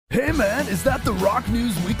Hey man, is that the Rock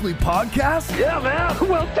News Weekly podcast? Yeah, man.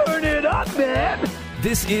 Well, turn it up, man.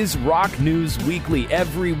 This is Rock News Weekly.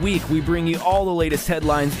 Every week we bring you all the latest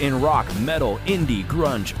headlines in rock, metal, indie,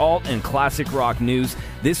 grunge, alt, and classic rock news.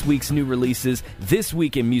 This week's new releases, this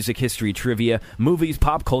week in music history trivia, movies,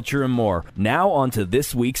 pop culture, and more. Now on to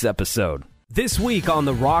this week's episode. This week on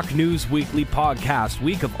the Rock News Weekly podcast,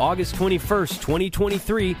 week of August 21st,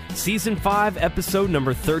 2023, Season 5, Episode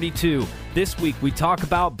number 32. This week we talk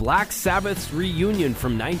about Black Sabbath's reunion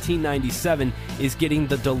from 1997 is getting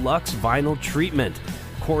the deluxe vinyl treatment.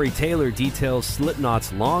 Corey Taylor details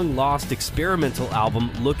Slipknot's long-lost experimental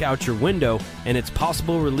album, Look Out Your Window, and its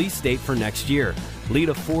possible release date for next year.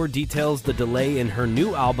 Lita Ford details the delay in her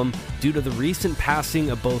new album due to the recent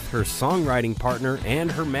passing of both her songwriting partner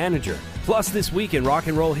and her manager. Plus, this week in rock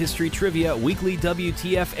and roll history trivia, weekly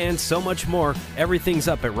WTF, and so much more. Everything's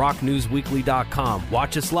up at rocknewsweekly.com.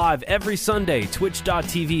 Watch us live every Sunday,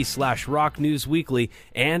 twitch.tv/rocknewsweekly,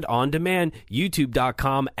 and on demand,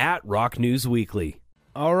 youtube.com @rocknewsweekly.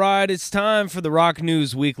 All right, it's time for the Rock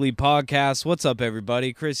News Weekly podcast. What's up,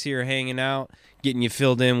 everybody? Chris here hanging out, getting you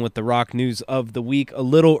filled in with the rock news of the week. A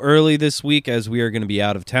little early this week as we are going to be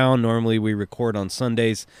out of town. Normally we record on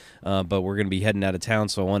Sundays, but we're going to be heading out of town,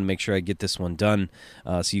 so I want to make sure I get this one done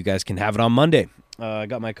so you guys can have it on Monday. I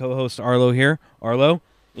got my co-host Arlo here. Arlo,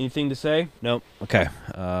 anything to say? Nope. Okay.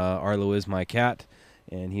 Arlo is my cat,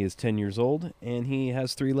 and he is 10 years old, and he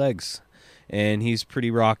has 3 legs, and he's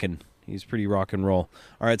pretty rockin'. He's pretty rock and roll.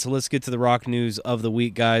 All right, so let's get to the rock news of the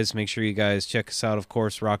week, guys. Make sure you guys check us out, of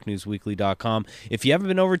course, rocknewsweekly.com. If you haven't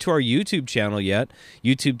been over to our YouTube channel yet,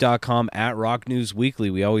 youtube.com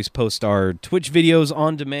 @rocknewsweekly. We always post our Twitch videos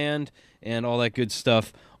on demand and all that good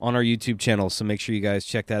stuff on our YouTube channel, so make sure you guys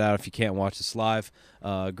check that out if you can't watch us live.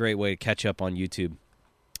 Great way to catch up on YouTube.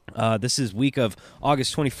 This is week of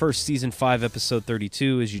August 21st, Season 5, Episode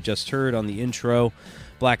 32, as you just heard on the intro.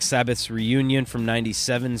 Black Sabbath's reunion from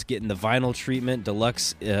 97 is getting the vinyl treatment,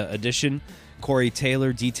 deluxe edition. Corey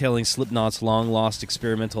Taylor detailing Slipknot's long-lost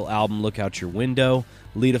experimental album, Look Out Your Window.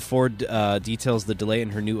 Lita Ford details the delay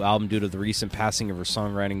in her new album due to the recent passing of her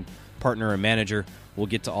songwriting partner and manager. We'll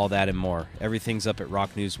get to all that and more. Everything's up at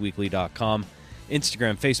rocknewsweekly.com.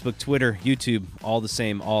 Instagram, Facebook, Twitter, YouTube, all the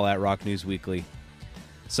same, all at Rock News Weekly.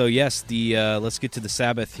 So yes, let's get to the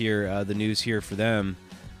Sabbath here, the news here for them.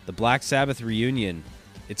 The Black Sabbath reunion.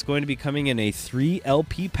 It's going to be coming in a 3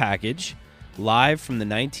 LP package, live from the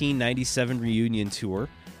 1997 reunion tour.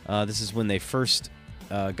 This is when they first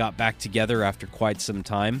got back together after quite some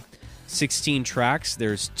time. 16 tracks.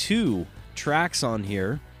 There's 2 tracks on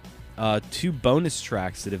here, 2 bonus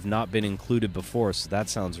tracks that have not been included before, so that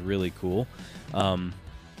sounds really cool. Of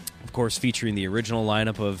course, featuring the original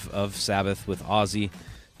lineup of Sabbath with Ozzy,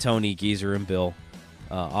 Tony, Geezer, and Bill.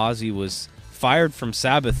 Ozzy was fired from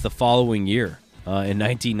Sabbath the following year. In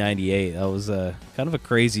 1998. That was kind of a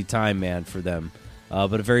crazy time, man, for them.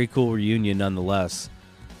 But a very cool reunion nonetheless.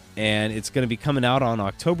 And it's going to be coming out on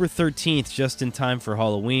October 13th, just in time for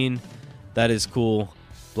Halloween. That is cool.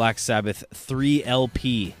 Black Sabbath 3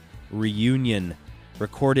 LP reunion.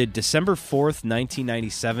 Recorded December 4th,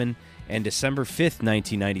 1997 and December 5th,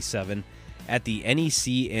 1997 at the NEC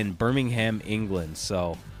in Birmingham, England.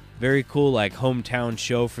 So very cool, like hometown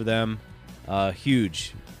show for them.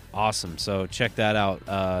 Huge. Awesome. So check that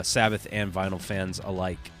out, Sabbath and vinyl fans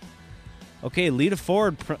alike. Okay, Lita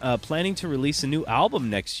Ford planning to release a new album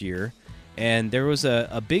next year, and there was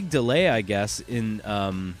a big delay, I guess, in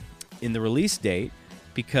the release date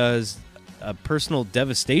because of personal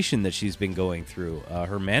devastation that she's been going through.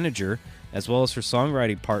 Her manager, as well as her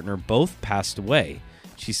songwriting partner, both passed away.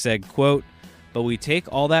 She said, quote, "But we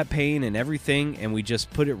take all that pain and everything, and we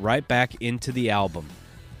just put it right back into the album."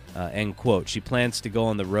 End quote. She plans to go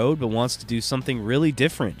on the road, but wants to do something really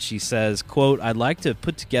different. She says, quote, "I'd like to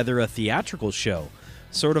put together a theatrical show,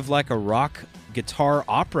 sort of like a rock guitar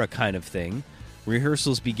opera kind of thing.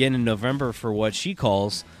 Rehearsals begin in November for what she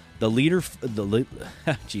calls the Lita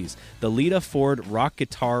Ford Rock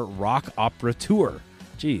Guitar Rock Opera Tour."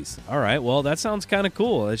 Jeez. All right. Well, that sounds kind of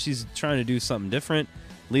cool. She's trying to do something different.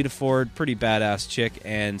 Lita Ford, pretty badass chick,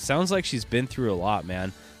 and sounds like she's been through a lot,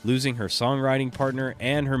 man. Losing her songwriting partner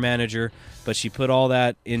and her manager, but she put all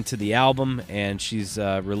that into the album, and she's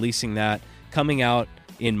releasing that, coming out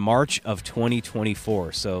in March of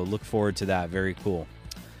 2024, so look forward to that. Very cool.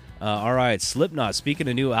 All right, Slipknot, speaking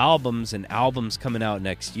of new albums and albums coming out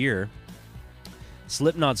next year,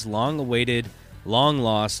 Slipknot's long-awaited,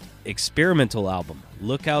 long-lost experimental album,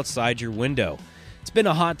 Look Outside Your Window. It's been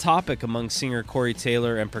a hot topic among singer Corey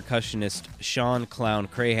Taylor and percussionist Sean Clown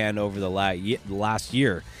Crahan over the last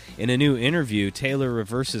year. In a new interview, Taylor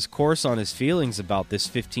reverses course on his feelings about this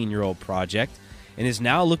 15-year-old project and is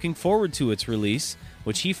now looking forward to its release,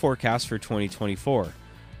 which he forecasts for 2024.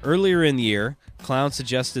 Earlier in the year, Clown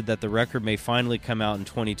suggested that the record may finally come out in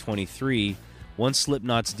 2023 once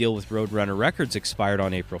Slipknot's deal with Roadrunner Records expired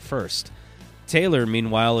on April 1st. Taylor,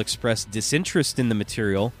 meanwhile, expressed disinterest in the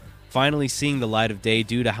material, finally seeing the light of day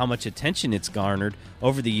due to how much attention it's garnered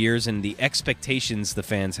over the years and the expectations the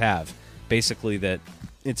fans have. Basically that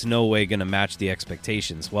it's no way going to match the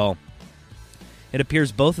expectations. Well, it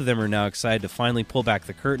appears both of them are now excited to finally pull back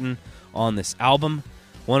the curtain on this album.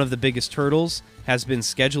 One of the biggest hurdles has been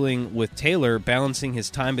scheduling, with Taylor balancing his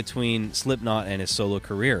time between Slipknot and his solo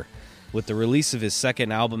career. With the release of his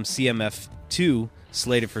second album, CMF2,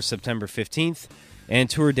 slated for September 15th, and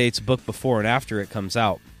tour dates booked before and after it comes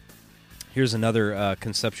out. Here's another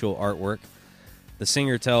conceptual artwork. The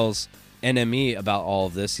singer tells NME about all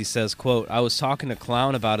of this. He says, quote, "I was talking to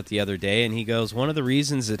Clown about it the other day, and he goes, one of the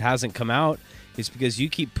reasons it hasn't come out is because you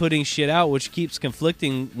keep putting shit out, which keeps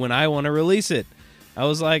conflicting when I want to release it." I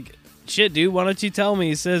was like, shit, dude, why don't you tell me?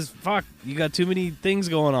 He says, fuck, you got too many things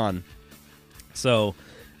going on. So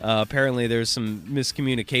apparently there's some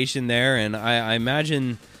miscommunication there, and I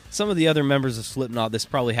imagine some of the other members of Slipknot, this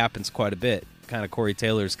probably happens quite a bit. Kind of Corey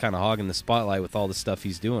Taylor's kind of hogging the spotlight with all the stuff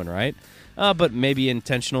he's doing, right? But maybe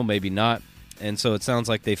intentional, maybe not. And so it sounds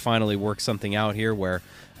like they finally worked something out here where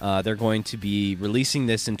they're going to be releasing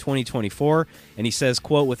this in 2024. And he says,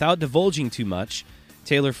 quote, "Without divulging too much,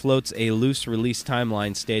 Taylor floats a loose release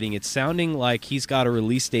timeline, stating, it's sounding like he's got a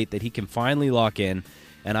release date that he can finally lock in,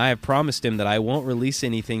 and I have promised him that I won't release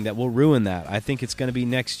anything that will ruin that. I think it's going to be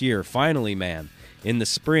next year. Finally, man." In the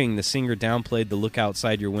spring, the singer downplayed the Look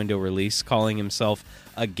Outside Your Window release, calling himself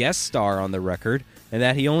a guest star on the record, and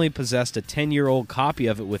that he only possessed a 10-year-old copy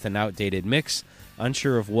of it with an outdated mix,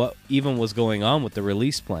 unsure of what even was going on with the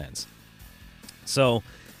release plans. So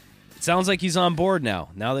it sounds like he's on board now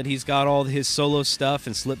that he's got all his solo stuff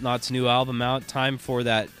and Slipknot's new album out. Time for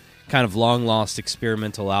that kind of long-lost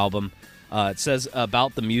experimental album. It says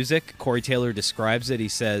about the music, Corey Taylor describes it. He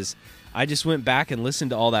says, "I just went back and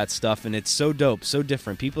listened to all that stuff, and it's so dope, so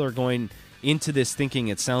different. People are going into this thinking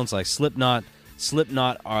it sounds like Slipknot.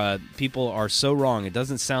 People are so wrong. It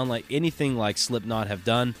doesn't sound like anything like Slipknot have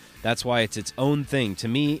done. That's why it's its own thing. To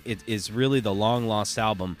me, it is really the long-lost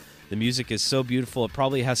album. The music is so beautiful. It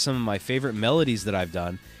probably has some of my favorite melodies that I've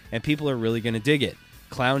done, and people are really going to dig it.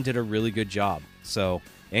 Clown did a really good job." So,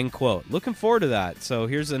 end quote. Looking forward to that. So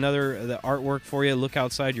here's another the artwork for you. Look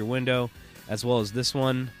outside your window, as well as this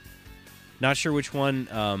one. Not sure which one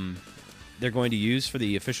they're going to use for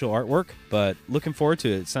the official artwork, but looking forward to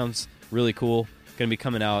it. It sounds really cool. Going to be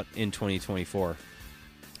coming out in 2024.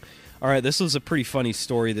 All right, this was a pretty funny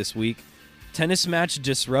story this week. Tennis match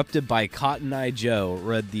disrupted by Cotton Eye Joe.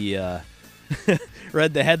 Read the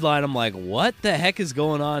headline. I'm like, what the heck is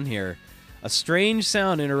going on here? A strange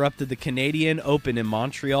sound interrupted the Canadian Open in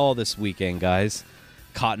Montreal this weekend, guys.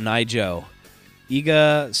 Cotton Eye Joe.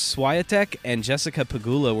 Iga Swiatek and Jessica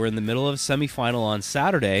Pegula were in the middle of a semifinal on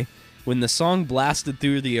Saturday when the song blasted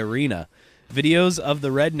through the arena. Videos of the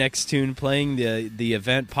Rednecks tune playing the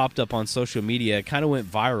event popped up on social media. It kind of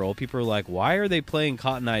went viral. People were like, why are they playing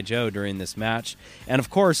Cotton Eye Joe during this match? And of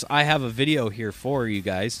course, I have a video here for you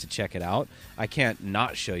guys to check it out. I can't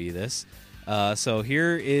not show you this. So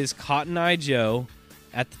here is Cotton Eye Joe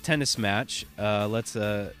at the tennis match. Let's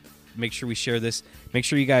make sure we share this. Make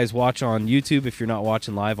sure you guys watch on YouTube if you're not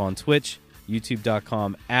watching live on Twitch.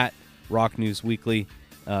 YouTube.com @RockNewsWeekly.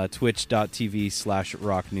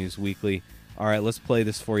 Twitch.tv/RockNewsWeekly. All right, let's play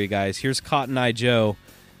this for you guys. Here's Cotton Eye Joe.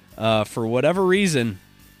 For whatever reason,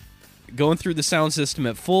 going through the sound system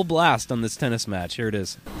at full blast on this tennis match. Here it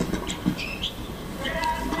is.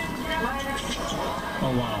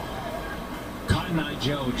 Oh, wow. Cotton Eye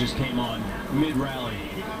Joe just came on mid-rally.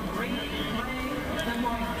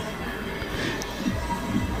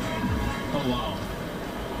 Oh, wow.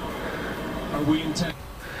 Are we in Texas?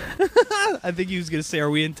 I think he was going to say, are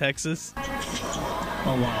we in Texas?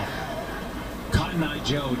 Oh, wow. Cotton Eye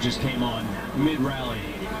Joe just came on mid-rally.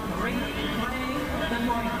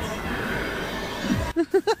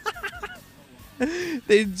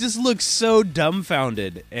 They just look so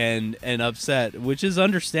dumbfounded and upset, which is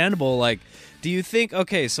understandable. Like, do you think,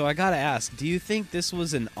 okay, so I got to ask, do you think this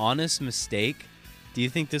was an honest mistake? Do you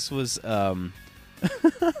think this was, do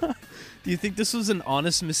you think this was an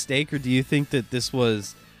honest mistake, or do you think that this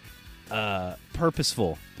was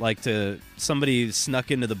purposeful? Like, somebody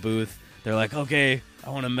snuck into the booth, they're like, okay,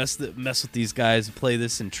 I want to mess with these guys, play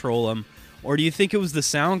this and troll them. Or do you think it was the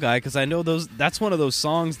sound guy? Because I know that's one of those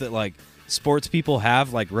songs that, like, sports people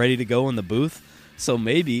have, like, ready to go in the booth. So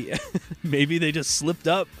maybe they just slipped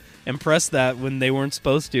up and pressed that when they weren't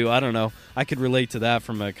supposed to. I don't know. I could relate to that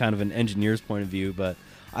from a kind of an engineer's point of view, but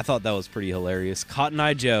I thought that was pretty hilarious. Cotton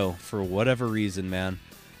Eye Joe, for whatever reason, man,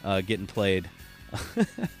 getting played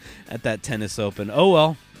at that tennis open. Oh,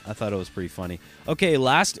 well, I thought it was pretty funny. Okay,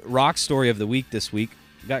 last rock story of the week this week.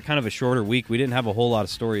 Got kind of a shorter week. We didn't have a whole lot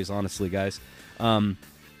of stories, honestly, guys.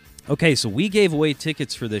 Okay, so we gave away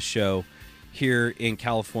tickets for this show here in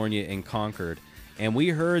California in Concord, and we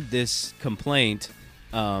heard this complaint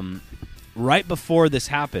right before this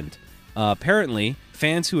happened. Apparently,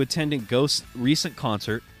 fans who attended Ghost's recent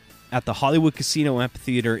concert at the Hollywood Casino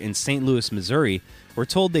Amphitheater in St. Louis, Missouri, were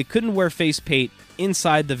told they couldn't wear face paint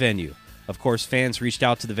inside the venue. Of course, fans reached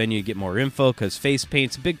out to the venue to get more info because face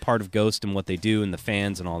paint's a big part of Ghost and what they do and the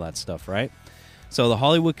fans and all that stuff, right? So the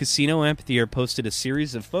Hollywood Casino Amphitheater posted a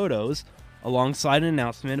series of photos alongside an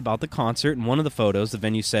announcement about the concert. In one of the photos, the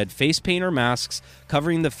venue said, face paint or masks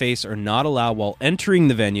covering the face are not allowed while entering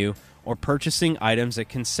the venue or purchasing items at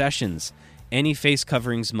concessions. Any face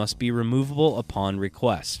coverings must be removable upon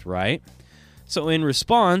request, right? So in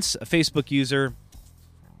response, a Facebook user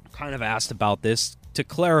kind of asked about this to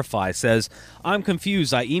clarify. Says, I'm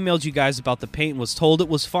confused. I emailed you guys about the paint and was told it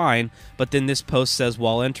was fine, but then this post says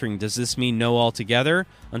while entering. Does this mean no altogether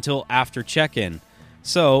until after check-in?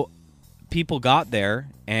 So people got there,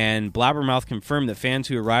 and Blabbermouth confirmed that fans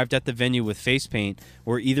who arrived at the venue with face paint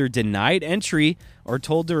were either denied entry or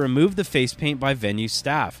told to remove the face paint by venue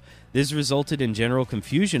staff. This resulted in general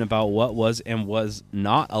confusion about what was and was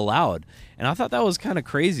not allowed. And I thought that was kind of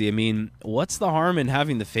crazy. I mean, what's the harm in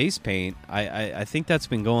having the face paint? I think that's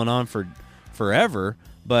been going on for forever.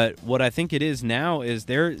 But what I think it is now is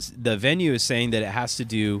the venue is saying that it has to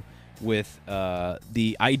do with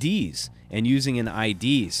the IDs and using an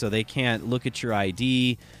ID. So they can't look at your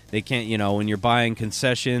ID. They can't, when you're buying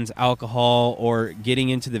concessions, alcohol, or getting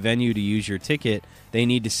into the venue to use your ticket, they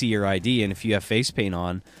need to see your ID. And if you have face paint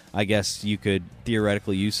on, I guess you could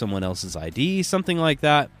theoretically use someone else's ID, something like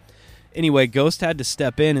that. Anyway, Ghost had to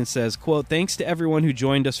step in and says, quote, thanks to everyone who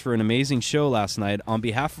joined us for an amazing show last night. On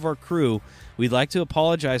behalf of our crew, we'd like to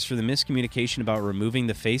apologize for the miscommunication about removing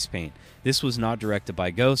the face paint. This was not directed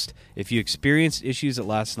by Ghost. If you experienced issues at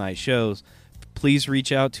last night's shows, please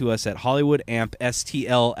reach out to us at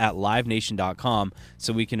HollywoodAmpSTL@livenation.com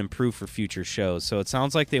so we can improve for future shows. So it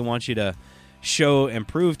sounds like they want you to show and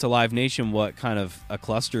prove to Live Nation what kind of a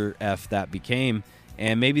cluster F that became,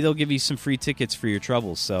 and maybe they'll give you some free tickets for your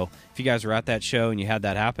troubles. So if you guys were at that show and you had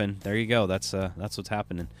that happen, there you go. That's what's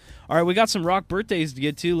happening. All right, we got some rock birthdays to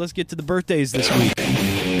get to. Let's get to the birthdays this week.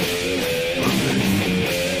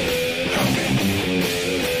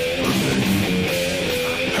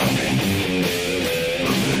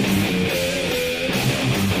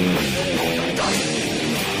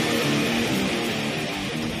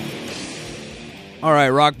 All right,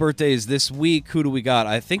 rock birthdays this week. Who do we got?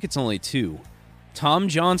 I think it's only two. Tom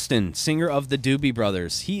Johnston, singer of the Doobie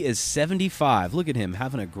Brothers. He is 75. Look at him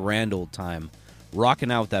having a grand old time,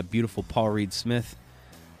 rocking out with that beautiful Paul Reed Smith.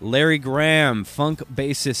 Larry Graham, funk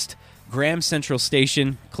bassist, Graham Central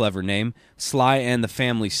Station, clever name. Sly and the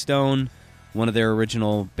Family Stone, one of their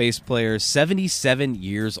original bass players, 77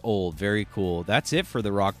 years old. Very cool. That's it for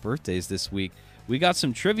the rock birthdays this week. We got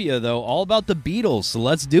some trivia, though, all about the Beatles, so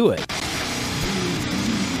let's do it.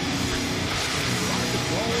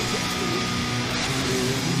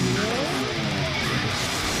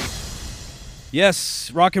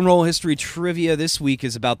 Yes, rock and roll history trivia this week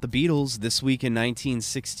is about the Beatles. This week in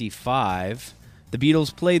 1965, the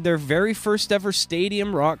Beatles played their very first ever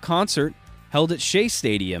stadium rock concert held at Shea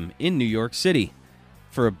Stadium in New York City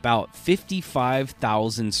for about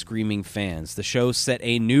 55,000 screaming fans. The show set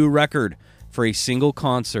a new record for a single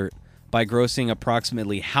concert by grossing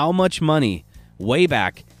approximately how much money way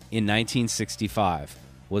back in 1965?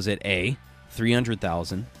 Was it A,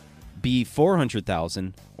 300,000, B,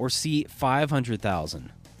 400,000, or C, 500,000?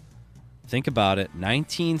 Think about it.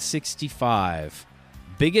 1965.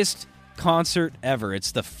 Biggest concert ever.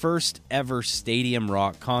 It's the first ever stadium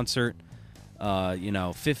rock concert.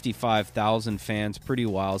 55,000 fans. Pretty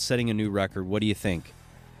wild. Setting a new record. What do you think?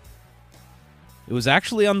 It was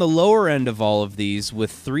actually on the lower end of all of these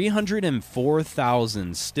with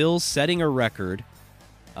 304,000. Still setting a record.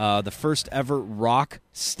 The first ever rock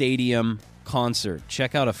stadium concert.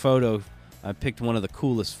 Check out a photo. I picked one of the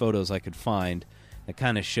coolest photos I could find that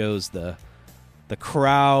kind of shows the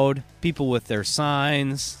crowd, people with their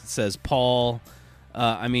signs. It says Paul.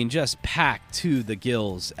 Just packed to the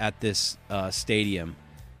gills at this stadium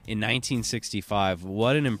in 1965.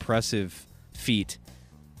 What an impressive feat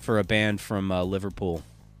for a band from Liverpool.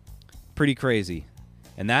 Pretty crazy.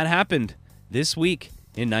 And that happened this week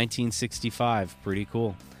in 1965. Pretty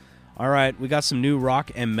cool. All right, we got some new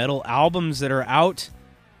rock and metal albums that are out.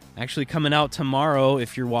 Actually coming out tomorrow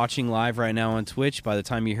if you're watching live right now on Twitch. By the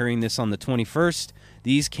time you're hearing this on the 21st,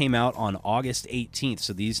 these came out on August 18th,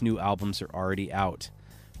 so these new albums are already out.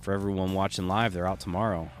 For everyone watching live, they're out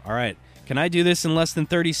tomorrow. All right, can I do this in less than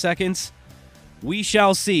 30 seconds? We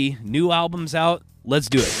shall see. New albums out. Let's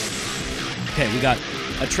do it. Okay, we got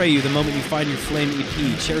Atreyu, The Moment You Find Your Flame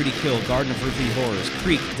EP, Charity Kill, Garden of Earthly Horrors,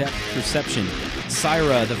 Creek, Depth Perception,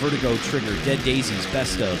 Syra, The Vertigo Trigger, Dead Daisies,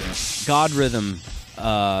 Best of, God Rhythm,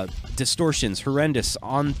 Distortions, Horrendous,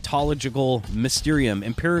 Ontological Mysterium,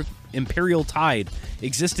 Imperial Tide,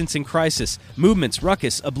 Existence in Crisis, Movements,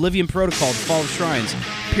 Ruckus, Oblivion Protocol, The Fall of Shrines,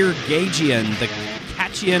 Purgagian, The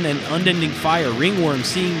Catchian and Unending Fire, Ringworm,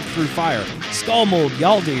 Seeing Through Fire, Skullmold,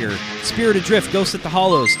 Yaldir, Spirit Adrift, Ghost at the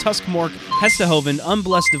Hollows, Tuskmork, Hestehoven,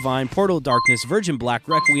 Unblessed Divine, Portal of Darkness, Virgin Black,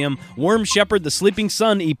 Requiem, Worm Shepherd, The Sleeping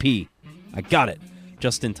Sun EP. I got it.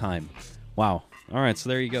 Just in time. Wow. All right, so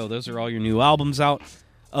there you go. Those are all your new albums out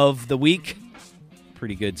of the week.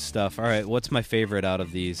 Pretty good stuff. All right, what's my favorite out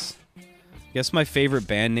of these? I guess my favorite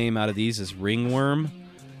band name out of these is Ringworm.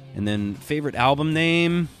 And then favorite album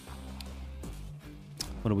name...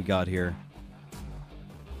 What do we got here?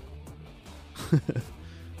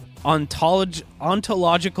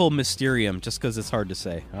 Ontological Mysterium, just because it's hard to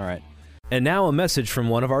say. All right. And now a message from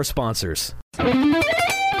one of our sponsors.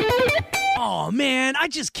 Oh man, I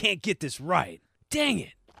just can't get this right. Dang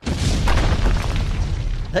it.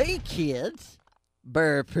 Hey kids,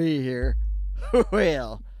 Burr P here.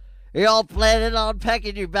 Well, y'all planning on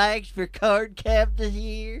packing your bags for corn camp this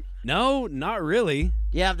year? No, not really.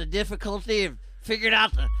 You have the difficulty of figuring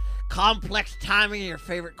out the complex timing of your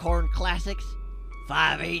favorite corn classics?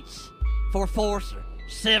 5/8, 4/4, or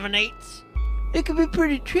 7/8? It can be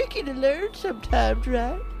pretty tricky to learn sometimes,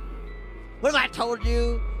 right? What if I told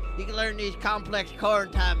you you can learn these complex corn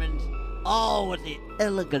timings all with the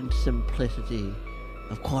elegant simplicity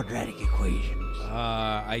of quadratic equations?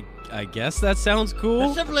 I guess that sounds cool.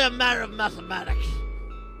 It's simply a matter of mathematics.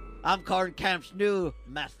 I'm Corn Camp's new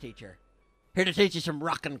math teacher. Here to teach you some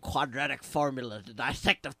rockin' quadratic formulas to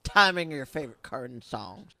dissect the timing of your favorite corn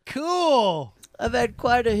songs. Cool. I've had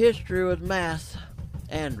quite a history with math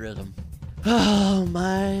and rhythm. Oh,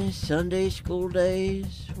 my Sunday school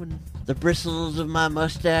days, when the bristles of my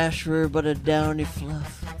mustache were but a downy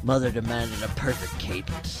fluff. Mother demanded a perfect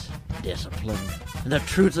cadence, discipline, and the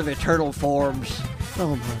truth of eternal forms.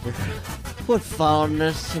 Oh, Mother, what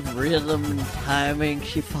fondness of rhythm and timing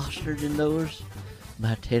she fostered in those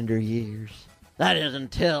my tender years. That is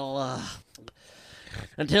until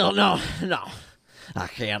no, I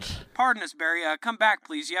can't. Pardon us, Barry. Come back,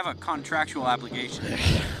 please. You have a contractual obligation.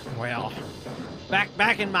 Well,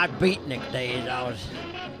 back in my beatnik days, I was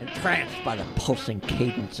entranced by the pulsing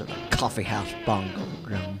cadence of the coffeehouse bongo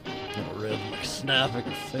drum. The rhythmic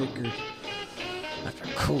snapping of fingers. That's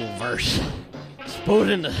a cool verse.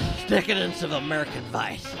 Exposing the decadence of American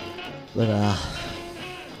Vice. But,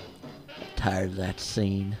 tired of that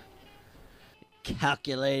scene.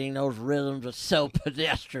 Calculating those rhythms was so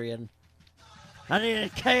pedestrian. I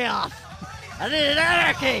needed chaos. I needed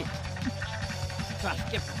anarchy. So I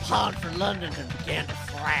skipped the pond for London and began to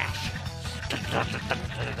thrash.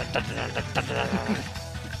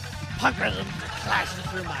 Punk rhythms clashing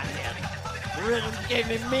through my head. The rhythms gave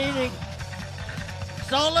me meaning.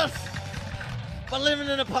 Solace. But living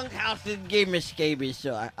in a punk house didn't give me scabies,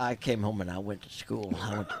 so I came home and I went to school.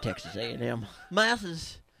 I went to Texas A&M. Math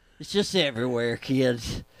it's just everywhere,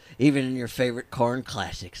 kids. Even in your favorite corn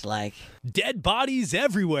classics like Dead Bodies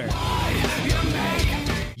Everywhere.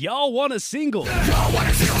 Y'all Want a Single.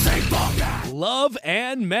 Love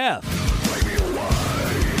and Meth.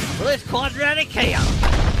 Well, it's quadratic chaos.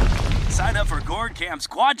 Sign up for Corn Camp's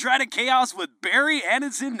Quadratic Chaos with Barry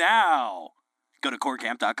Anderson now. Go to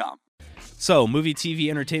corncamp.com. So, movie, TV,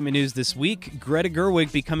 entertainment news this week. Greta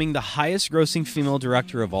Gerwig becoming the highest-grossing female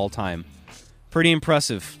director of all time. Pretty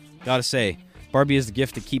impressive, gotta say. Barbie is the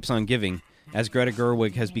gift that keeps on giving, as Greta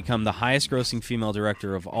Gerwig has become the highest-grossing female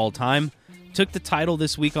director of all time. Took the title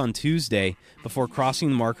this week on Tuesday before crossing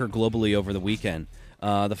the marker globally over the weekend.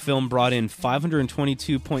 The film brought in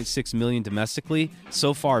 $522.6 million domestically,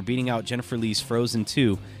 so far beating out Jennifer Lee's Frozen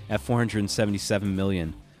 2 at $477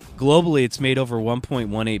 million. Globally, it's made over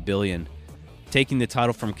 $1.18 billion, taking the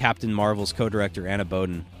title from Captain Marvel's co-director Anna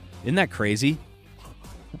Boden. Isn't that crazy?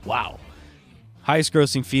 Wow. Highest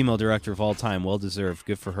grossing female director of all time. Well deserved.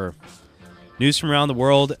 Good for her. News from around the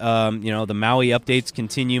world. The Maui updates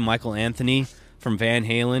continue. Michael Anthony from Van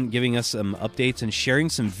Halen, giving us some updates and sharing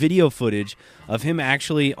some video footage of him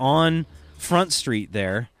actually on Front Street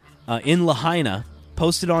there in Lahaina,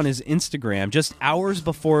 posted on his Instagram just hours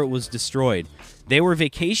before it was destroyed. They were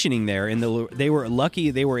vacationing there, and they were lucky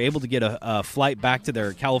they were able to get a flight back to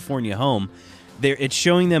their California home. It's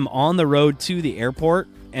showing them on the road to the airport,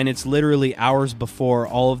 and it's literally hours before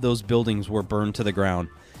all of those buildings were burned to the ground.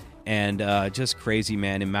 And just crazy,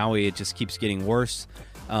 man. In Maui, it just keeps getting worse.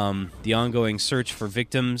 The ongoing search for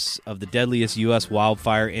victims of the deadliest U.S.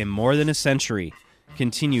 wildfire in more than a century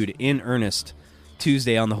continued in earnest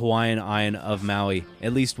Tuesday on the Hawaiian island of Maui.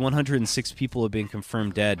 At least 106 people have been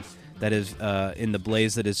confirmed dead. That is in the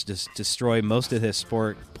blaze that has just destroyed most of this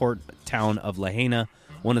port town of Lahaina,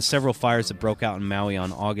 one of several fires that broke out in Maui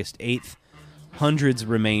on August 8th. Hundreds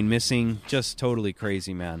remain missing. Just totally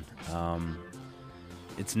crazy, man.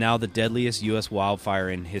 It's now the deadliest U.S. wildfire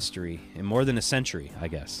in history, in more than a century, I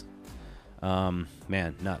guess.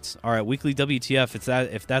 Man, nuts. All right, weekly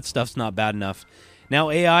WTF. If that stuff's not bad enough, now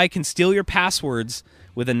AI can steal your passwords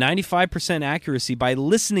with a 95% accuracy by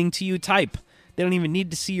listening to you type. They don't even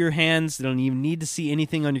need to see your hands. They don't even need to see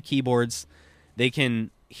anything on your keyboards. They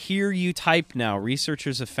can hear you type now.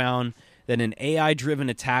 Researchers have found that an AI-driven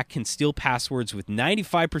attack can steal passwords with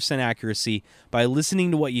 95% accuracy by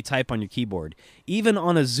listening to what you type on your keyboard. Even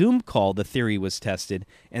on a Zoom call, the theory was tested,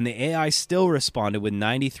 and the AI still responded with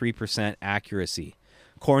 93% accuracy.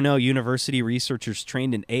 Cornell University researchers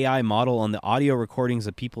trained an AI model on the audio recordings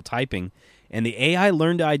of people typing, and the AI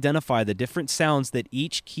learned to identify the different sounds that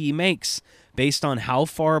each key makes based on how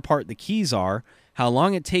far apart the keys are, how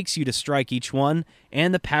long it takes you to strike each one,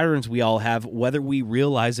 and the patterns we all have, whether we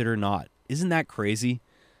realize it or not. Isn't that crazy?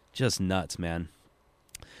 Just nuts, man.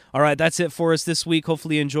 All right, that's it for us this week.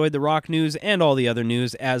 Hopefully you enjoyed the rock news and all the other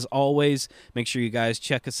news. As always, make sure you guys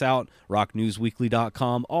check us out,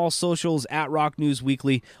 rocknewsweekly.com. All socials at Rock News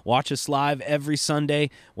Weekly. Watch us live every Sunday.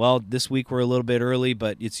 Well, this week we're a little bit early,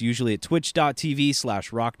 but it's usually at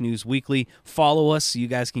twitch.tv/rocknewsweekly. Follow us so you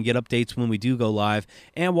guys can get updates when we do go live.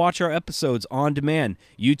 And watch our episodes on demand,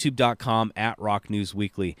 youtube.com at Rock News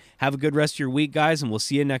Weekly. Have a good rest of your week, guys, and we'll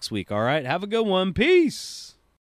see you next week, all right? Have a good one. Peace.